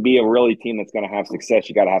think to be a really team that's going to have success,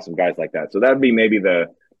 you got to have some guys like that. So that'd be maybe the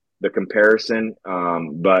comparison.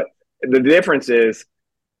 But the difference is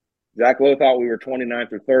Zach Lowe thought we were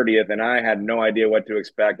 29th or 30th, and I had no idea what to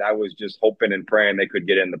expect. I was just hoping and praying they could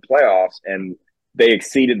get in the playoffs, and they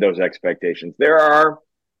exceeded those expectations.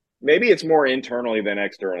 Maybe it's more internally than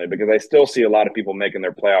externally, because I still see a lot of people making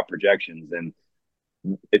their playoff projections, and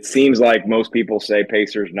it seems like most people say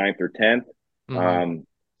Pacers 9th or 10th. Mm-hmm.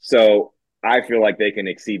 So I feel like they can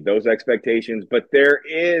exceed those expectations, but there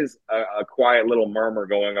is a quiet little murmur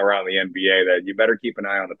going around the NBA that you better keep an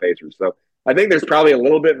eye on the Pacers. So I think there's probably a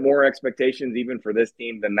little bit more expectations even for this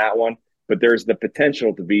team than that one, but there's the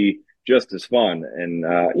potential to be just as fun. And,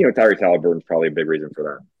 Tyrese Halliburton's probably a big reason for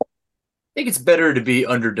that. I think it's better to be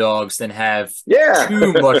underdogs than have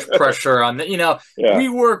too much pressure on that. We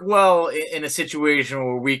work well in a situation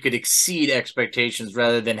where we could exceed expectations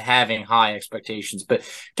rather than having high expectations. But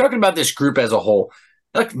talking about this group as a whole,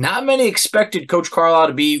 look, not many expected Coach Carlisle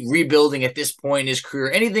to be rebuilding at this point in his career,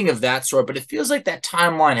 anything of that sort, but it feels like that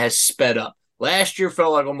timeline has sped up. Last year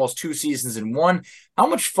felt like almost 2 seasons in one. How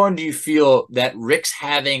much fun do you feel that Rick's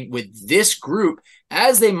having with this group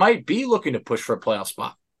as they might be looking to push for a playoff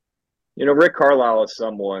spot? Rick Carlisle is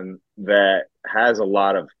someone that has a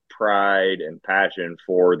lot of pride and passion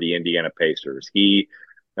for the Indiana Pacers. He,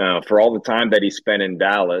 for all the time that he spent in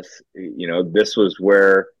Dallas, this was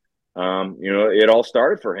where, it all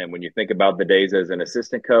started for him. When you think about the days as an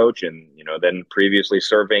assistant coach and, then previously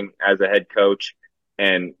serving as a head coach,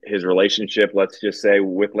 and his relationship, let's just say,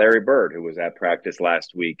 with Larry Bird, who was at practice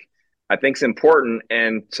last week, I think is important.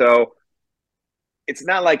 And so it's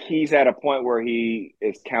not like he's at a point where he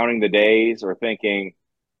is counting the days or thinking,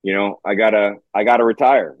 I gotta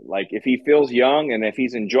retire. Like, if he feels young and if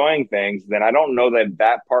he's enjoying things, then I don't know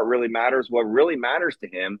that part really matters. What really matters to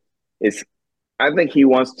him is, I think he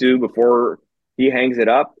wants to, before he hangs it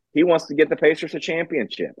up, he wants to get the Pacers a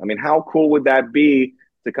championship. I mean, how cool would that be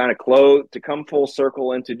to kind of to come full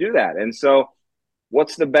circle and to do that? And so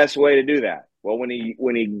what's the best way to do that? Well, when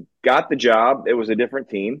he got the job, it was a different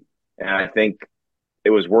team. And I think it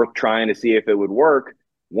was worth trying to see if it would work.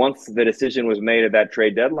 Once the decision was made at that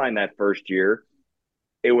trade deadline that first year,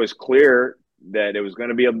 it was clear that it was going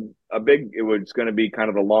to be it was going to be kind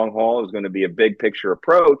of the long haul. It was going to be a big picture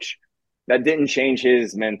approach. That didn't change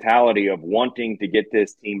his mentality of wanting to get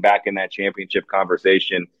this team back in that championship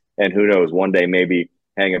conversation. And who knows, one day maybe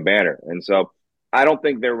hang a banner. And so I don't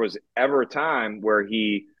think there was ever a time where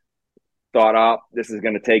he thought, oh, this is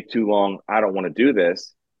going to take too long, I don't want to do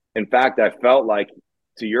this. In fact, I felt like,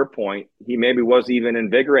 to your point, he maybe was even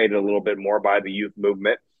invigorated a little bit more by the youth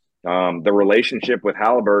movement. The relationship with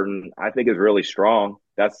Halliburton, I think, is really strong.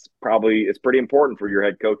 It's pretty important for your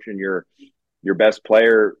head coach and your best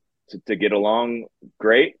player to get along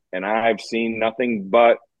great. And I've seen nothing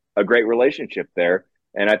but a great relationship there.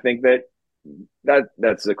 And I think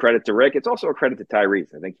that's a credit to Rick. It's also a credit to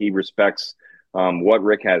Tyrese. I think he respects what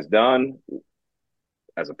Rick has done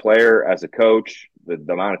as a player, as a coach, the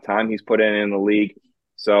amount of time he's put in the league.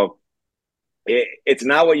 So it's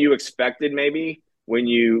not what you expected maybe when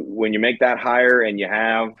you make that hire and you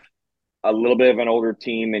have a little bit of an older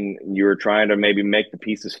team and you're trying to maybe make the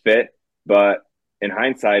pieces fit. But in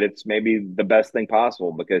hindsight, it's maybe the best thing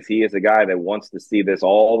possible, because he is a guy that wants to see this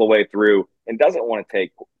all the way through and doesn't want to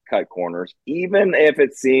cut corners, even if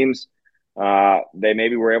it seems they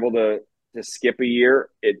maybe were able to skip a year.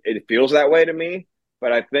 It feels that way to me,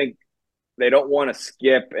 but I think they don't want to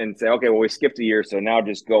skip and say, okay, well, we skipped a year, so now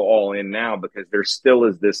just go all in now, because there still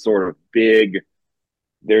is this sort of big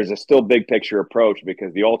picture approach,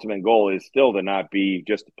 because the ultimate goal is still to not be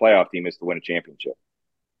just a playoff team, is to win a championship.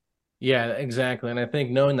 Yeah, exactly. And I think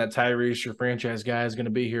knowing that Tyrese, your franchise guy, is going to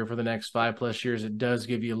be here for the next 5+ years, it does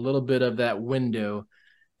give you a little bit of that window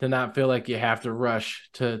to not feel like you have to rush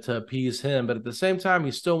to appease him. But at the same time,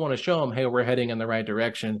 you still want to show him, hey, we're heading in the right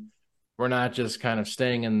direction. We're not just kind of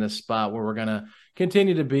staying in this spot where we're going to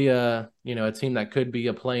continue to be a team that could be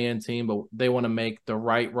a play-in team, but they want to make the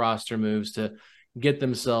right roster moves to get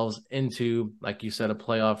themselves into, like you said, a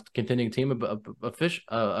playoff contending team,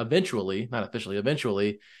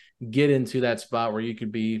 eventually get into that spot where you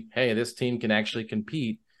could be, hey, this team can actually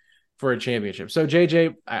compete for a championship. So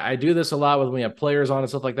JJ, I do this a lot when we have players on and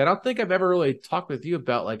stuff like that. I don't think I've ever really talked with you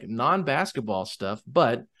about like non-basketball stuff,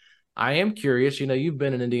 but I am curious, you've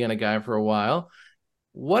been an Indiana guy for a while.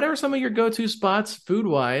 What are some of your go-to spots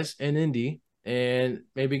food-wise in Indy? And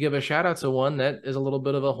maybe give a shout out to one that is a little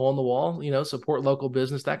bit of a hole in the wall, support local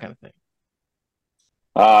business, that kind of thing.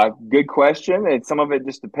 Good question. And some of it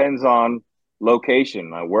just depends on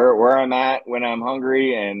location, where I'm at when I'm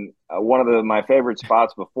hungry. And one of my favorite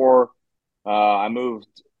spots before I moved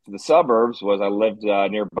to the suburbs was I lived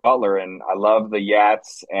near Butler, and I love the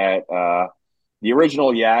Yats at the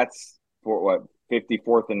original Yats for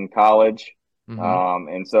 54th in College. Mm-hmm.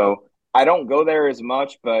 And so I don't go there as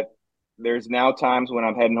much, but there's now times when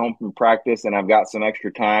I'm heading home from practice and I've got some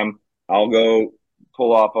extra time. I'll go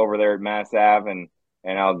pull off over there at Mass Ave and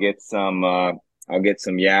I'll get some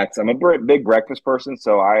Yats. I'm a big breakfast person,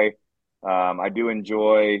 so I do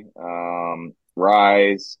enjoy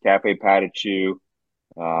Rise, Cafe Pas de Choux.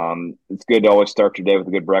 It's good to always start your day with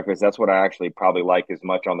a good breakfast. That's what I actually probably like as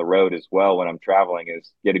much on the road as well when I'm traveling,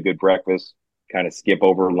 is get a good breakfast, kind of skip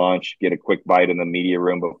over lunch, get a quick bite in the media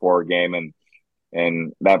room before a game,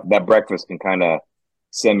 and that breakfast can kind of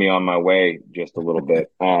send me on my way just a little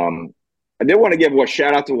bit. I did want to give a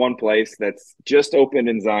shout out to one place that's just opened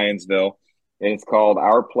in Zionsville, and it's called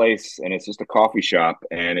Our Place, and it's just a coffee shop,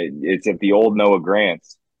 and it's at the old Noah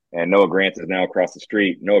Grant's, and Noah Grant's is now across the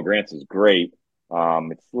street. Noah Grant's is great.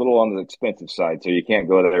 It's a little on the expensive side, so you can't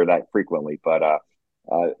go there that frequently, but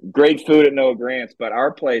great food at Noah Grant's. But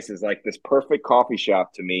Our Place is like this perfect coffee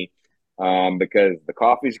shop to me, because the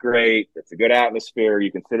coffee's great. It's a good atmosphere.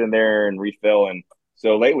 You can sit in there and refill. And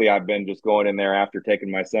so lately I've been just going in there after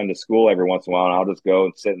taking my son to school every once in a while, and I'll just go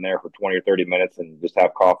and sit in there for 20 or 30 minutes and just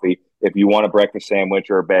have coffee. If you want a breakfast sandwich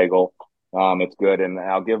or a bagel, it's good. And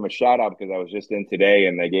I'll give them a shout out because I was just in today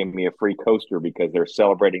and they gave me a free coaster because they're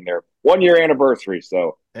celebrating their 1 year anniversary.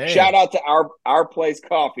 So shout out to Our Place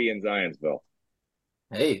Coffee in Zionsville.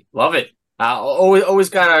 Hey, love it. Always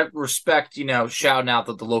gotta respect, shouting out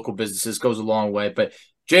that the local businesses goes a long way. But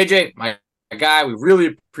JJ, my guy, we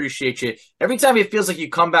really appreciate you. Every time it feels like you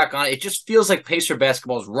come back on, it just feels like Pacer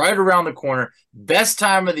basketball is right around the corner. Best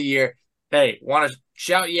time of the year. Hey, want to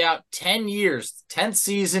shout you out. 10 years, 10th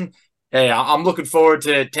season. Hey, I'm looking forward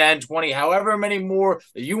to 10, 20, however many more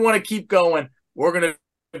that you want to keep going. We're going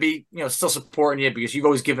to be, still supporting you because you've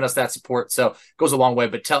always given us that support. So it goes a long way.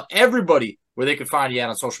 But tell everybody where they can find you at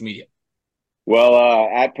on social media. Well,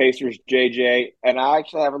 at Pacers JJ, and I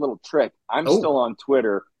actually have a little trick. I'm still on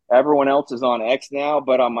Twitter. Everyone else is on X now,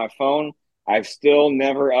 but on my phone, I've still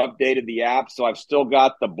never updated the app, so I've still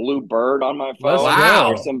got the blue bird on my phone.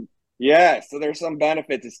 Wow. So there's some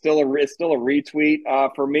benefits. It's still a retweet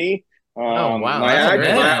for me. Wow.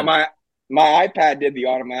 My iPad did the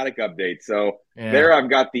automatic update, so there I've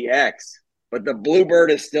got the X, but the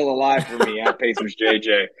Bluebird is still alive for me at Pacers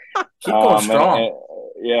JJ. Keep going strong.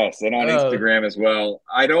 Yes, and on Instagram as well.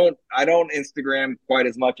 I don't Instagram quite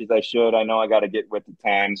as much as I should. I know I got to get with the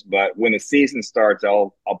times, but when the season starts,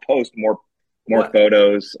 I'll post more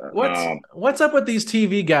photos. What's up with these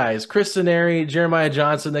TV guys, Chris Saneri, Jeremiah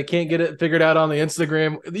Johnson? They can't get it figured out on the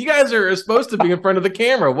Instagram. You guys are supposed to be in front of the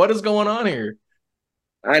camera. What is going on here?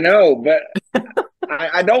 I know, but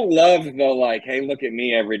I don't love the hey, look at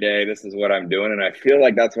me every day. This is what I'm doing, and I feel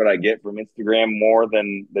like that's what I get from Instagram more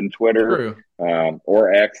than Twitter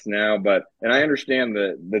or X now. And I understand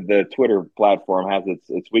the Twitter platform has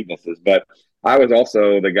its weaknesses, but I was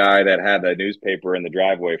also the guy that had the newspaper in the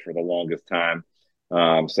driveway for the longest time.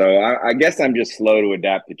 So I guess I'm just slow to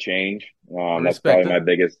adapt to change. That's probably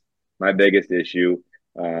my biggest issue.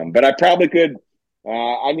 But I probably could.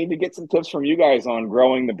 I need to get some tips from you guys on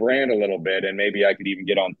growing the brand a little bit, and maybe I could even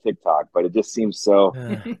get on TikTok. But it just seems so.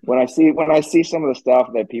 When I see some of the stuff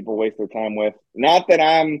that people waste their time with, not that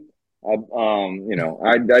I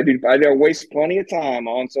waste plenty of time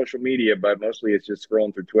on social media, but mostly it's just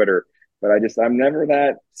scrolling through Twitter. But I'm never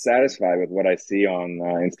that satisfied with what I see on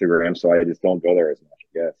Instagram, so I just don't go there as much,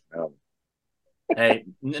 I guess. Hey,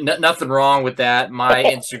 nothing wrong with that. My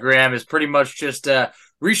Instagram is pretty much just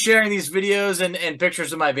resharing these videos and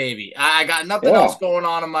pictures of my baby. I got nothing else going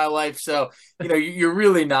on in my life, so you're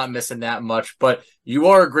really not missing that much. But you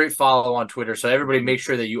are a great follow on Twitter, so everybody make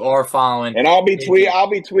sure that you are following. And I'll be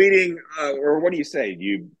tweeting. Or what do you say?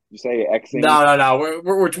 You say Xing? No.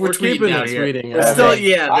 We're tweeting out here. Tweeting. There's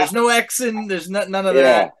no Xing. There's none of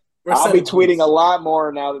that. I'll be tweeting a lot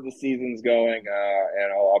more now that the season's going,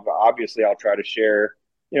 and I'll try to share,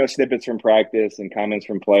 snippets from practice and comments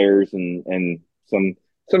from players and some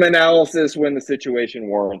analysis when the situation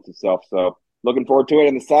warrants itself. So looking forward to it.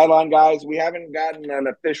 And the sideline guys, we haven't gotten an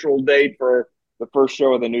official date for the first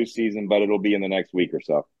show of the new season, but it'll be in the next week or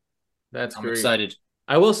so. That's great. I'm excited.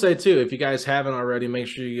 I will say too, if you guys haven't already, make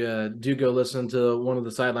sure you do go listen to one of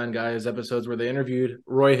the sideline guys episodes where they interviewed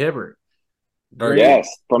Roy Hibbert. Yes,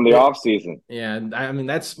 from the off season. Yeah, I mean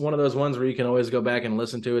that's one of those ones where you can always go back and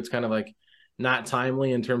listen to. It's kind of not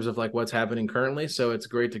timely in terms of what's happening currently, so it's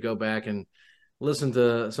great to go back and listen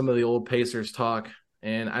to some of the old Pacers talk.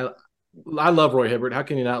 And I love Roy Hibbert. How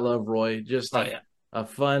can you not love Roy? Just a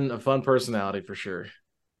fun personality for sure.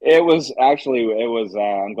 It was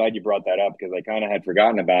I'm glad you brought that up because I kind of had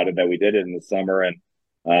forgotten about it, that we did it in the summer, and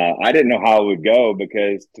I didn't know how it would go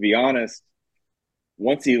because, to be honest,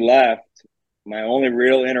 once he left, my only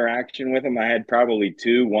real interaction with him, I had probably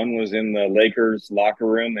two. One was in the Lakers locker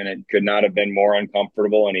room, and it could not have been more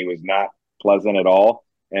uncomfortable, and he was not pleasant at all.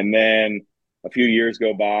 And then a few years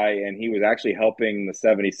go by, and he was actually helping the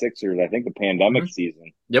 76ers, I think the pandemic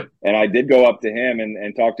season. Yep. And I did go up to him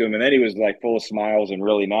and talk to him, and then he was like full of smiles and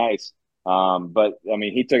really nice. But, I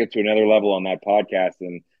mean, he took it to another level on that podcast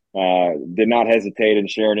and did not hesitate in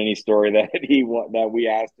sharing any story that we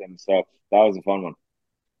asked him. So that was a fun one.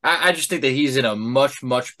 I just think that he's in a much,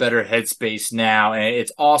 much better headspace now, and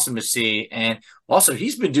it's awesome to see. And also,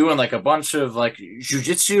 he's been doing like a bunch of like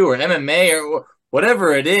jiu-jitsu or MMA or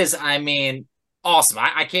whatever it is. I mean, awesome.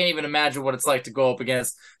 I can't even imagine what it's like to go up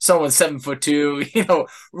against someone 7'2",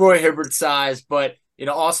 Roy Hibbert size. But,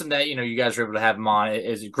 awesome that, you guys were able to have him on.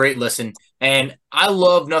 It's a great listen. And I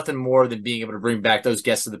love nothing more than being able to bring back those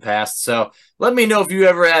guests of the past. So let me know if you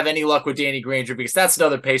ever have any luck with Danny Granger, because that's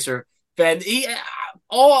another Pacer fan.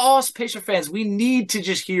 All us Pacer fans, we need to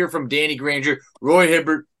just hear from Danny Granger, Roy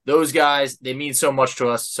Hibbert, those guys. They mean so much to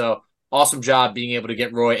us. So awesome job being able to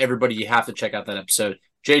get Roy. Everybody, you have to check out that episode.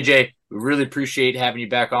 JJ, we really appreciate having you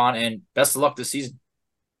back on, and best of luck this season.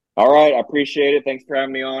 All right, I appreciate it. Thanks for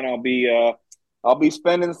having me on. I'll be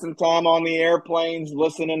spending some time on the airplanes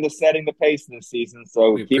listening to Setting the Pace this season,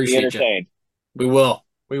 so keep me entertained. We will.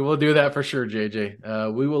 We will do that for sure,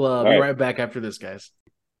 JJ. We will be right back after this, guys.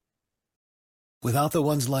 Without the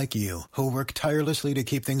ones like you, who work tirelessly to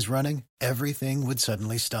keep things running, everything would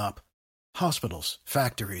suddenly stop. Hospitals,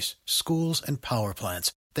 factories, schools, and power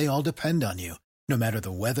plants, they all depend on you. No matter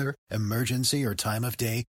the weather, emergency, or time of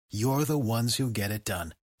day, you're the ones who get it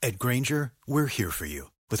done. At Grainger, we're here for you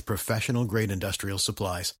with professional-grade industrial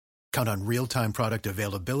supplies. Count on real-time product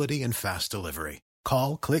availability and fast delivery.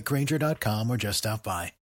 Call, clickgrainger.com, or just stop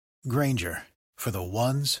by. Grainger, for the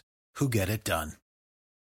ones who get it done.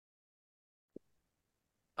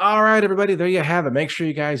 All right, everybody, there you have it. Make sure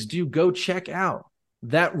you guys do go check out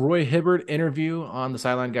that Roy Hibbert interview on the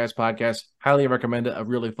Sideline Guys podcast. Highly recommend it. A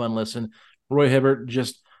really fun listen. Roy Hibbert,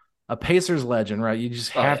 just a Pacers legend, right? You just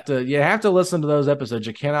have to listen to those episodes.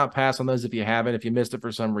 You cannot pass on those if you haven't. If you missed it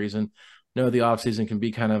for some reason, the offseason can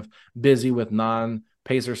be kind of busy with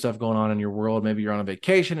non-Pacer stuff going on in your world. Maybe you're on a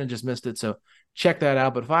vacation and just missed it. So check that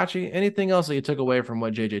out. But Facci, anything else that you took away from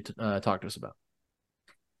what JJ talked to us about?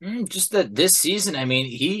 Just that this season, I mean,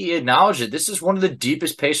 he acknowledged it. This is one of the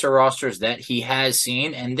deepest Pacer rosters that he has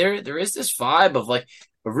seen. And there is this vibe of like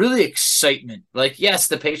a really excitement. Like, yes,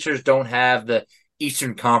 the Pacers don't have the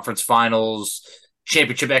Eastern Conference Finals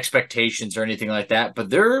championship expectations or anything like that, but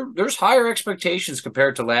there's higher expectations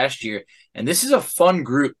compared to last year. And this is a fun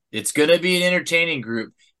group. It's going to be an entertaining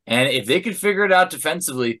group. And if they could figure it out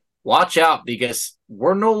defensively, watch out, because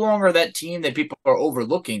we're no longer that team that people are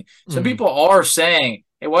overlooking. Some people are saying,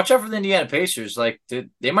 hey, watch out for the Indiana Pacers. Like,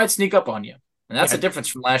 they might sneak up on you. And that's the difference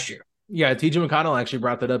from last year. Yeah, T.J. McConnell actually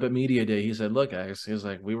brought that up at Media Day. He said, look, guys, he was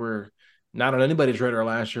like, we were not on anybody's radar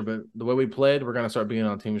last year, but the way we played, we're going to start being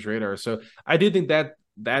on teams' radar. So I do think that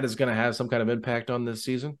is going to have some kind of impact on this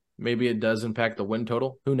season. Maybe it does impact the win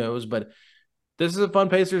total. Who knows? But this is a fun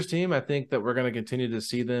Pacers team. I think that we're going to continue to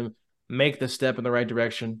see them make the step in the right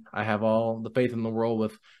direction. I have all the faith in the world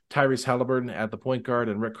with Tyrese Halliburton at the point guard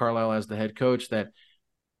and Rick Carlisle as the head coach that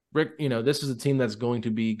Rick, this is a team that's going to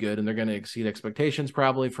be good, and they're going to exceed expectations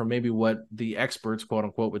probably from maybe what the experts, quote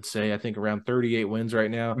unquote, would say. I think around 38 wins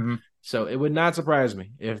right now. Mm-hmm. So it would not surprise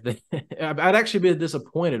me if they – I'd actually be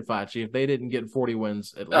disappointed, Facci, if they didn't get 40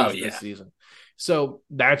 wins at least this season. So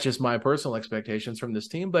that's just my personal expectations from this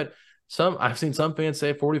team. But I've seen some fans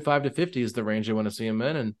say 45 to 50 is the range they want to see them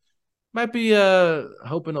in, and might be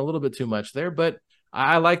hoping a little bit too much there. But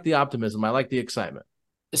I like the optimism. I like the excitement.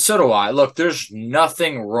 So do I. Look, there's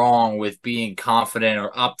nothing wrong with being confident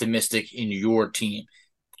or optimistic in your team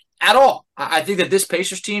at all. I think that this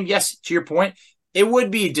Pacers team, yes, to your point, it would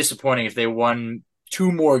be disappointing if they won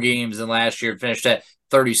 2 more games than last year and finished at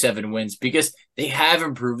 37 wins, because they have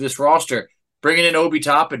improved this roster. Bringing in Obi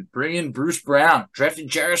Toppin, bringing in Bruce Brown, drafting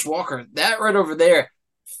Jarris Walker, that right over there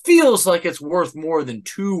feels like it's worth more than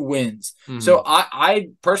 2 wins. Mm-hmm. So I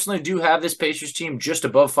personally do have this Pacers team just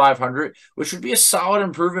above 500, which would be a solid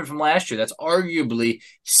improvement from last year. That's arguably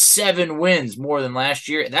 7 wins more than last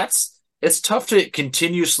year. It's tough to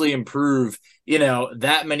continuously improve,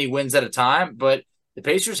 that many wins at a time, but the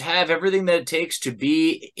Pacers have everything that it takes to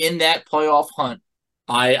be in that playoff hunt.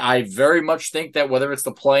 I very much think that whether it's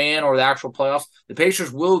the play-in or the actual playoffs, the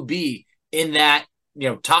Pacers will be in that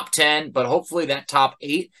top 10, but hopefully that top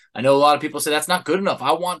 8. I know a lot of people say that's not good enough.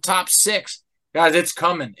 I want top 6. Guys, it's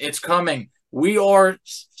coming. It's coming. We are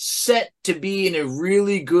set to be in a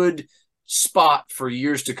really good spot for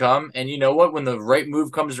years to come. And you know what? When the right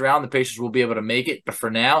move comes around, the Pacers will be able to make it. But for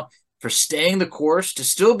now, for staying the course, to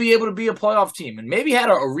still be able to be a playoff team and maybe had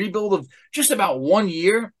a rebuild of just about 1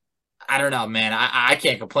 year, I don't know, man. I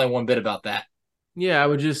can't complain one bit about that. Yeah, I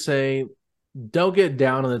would just say don't get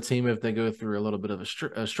down on the team if they go through a little bit of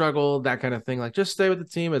a struggle, that kind of thing. Like, just stay with the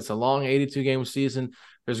team. It's a long 82-game season.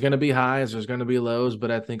 There's going to be highs, there's going to be lows,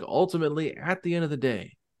 but I think ultimately, at the end of the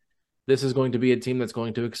day, this is going to be a team that's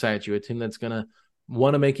going to excite you, a team that's going to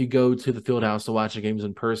want to make you go to the field house to watch the games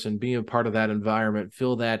in person, be a part of that environment,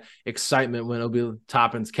 feel that excitement when Obi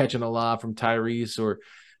Toppin's catching a lob from Tyrese, or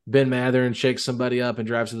Ben Mathurin shakes somebody up and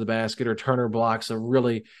drives to the basket, or Turner blocks a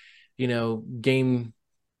really, game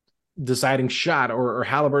deciding shot, or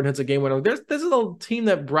Halliburton hits a game winner. This is a team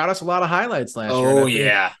that brought us a lot of highlights last year. Oh,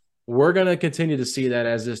 yeah. We're going to continue to see that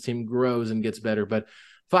as this team grows and gets better. But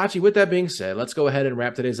Facci, with that being said, let's go ahead and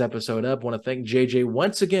wrap today's episode up. I want to thank JJ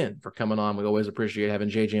once again for coming on. We always appreciate having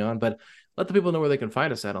JJ on, but let the people know where they can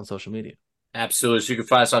find us at on social media. Absolutely. So you can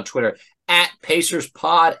find us on Twitter at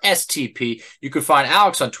PacersPod STP. You can find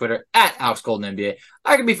Alex on Twitter at AlexGoldenNBA.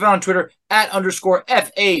 I can be found on Twitter at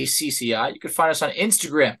 _FACCI. You can find us on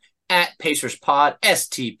Instagram at PacersPod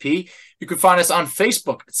STP. You can find us on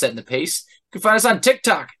Facebook at Setting the Pace. You can find us on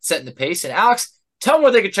TikTok at Setting the Pace. And Alex, tell them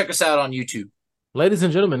where they can check us out on YouTube. Ladies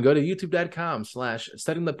and gentlemen, go to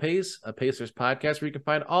youtube.com/Setting the Pace, a Pacers podcast, where you can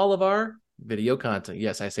find all of our video content.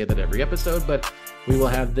 Yes, I say that every episode, but we will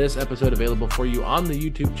have this episode available for you on the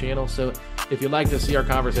YouTube channel. So if you'd like to see our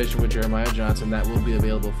conversation with Jeremiah Johnson, that will be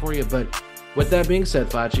available for you. But with that being said,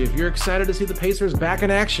 Facci, if you're excited to see the Pacers back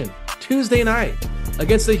in action Tuesday night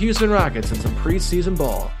against the Houston Rockets in some preseason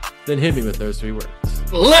ball, then hit me with those 3 words.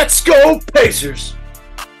 Let's go, Pacers!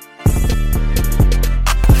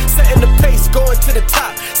 Setting the pace, going to the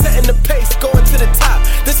top. Setting the pace, going to the top.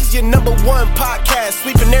 This is your #1 podcast.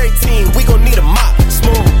 Sweeping every team. We gon' need a mop.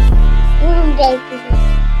 Smooth.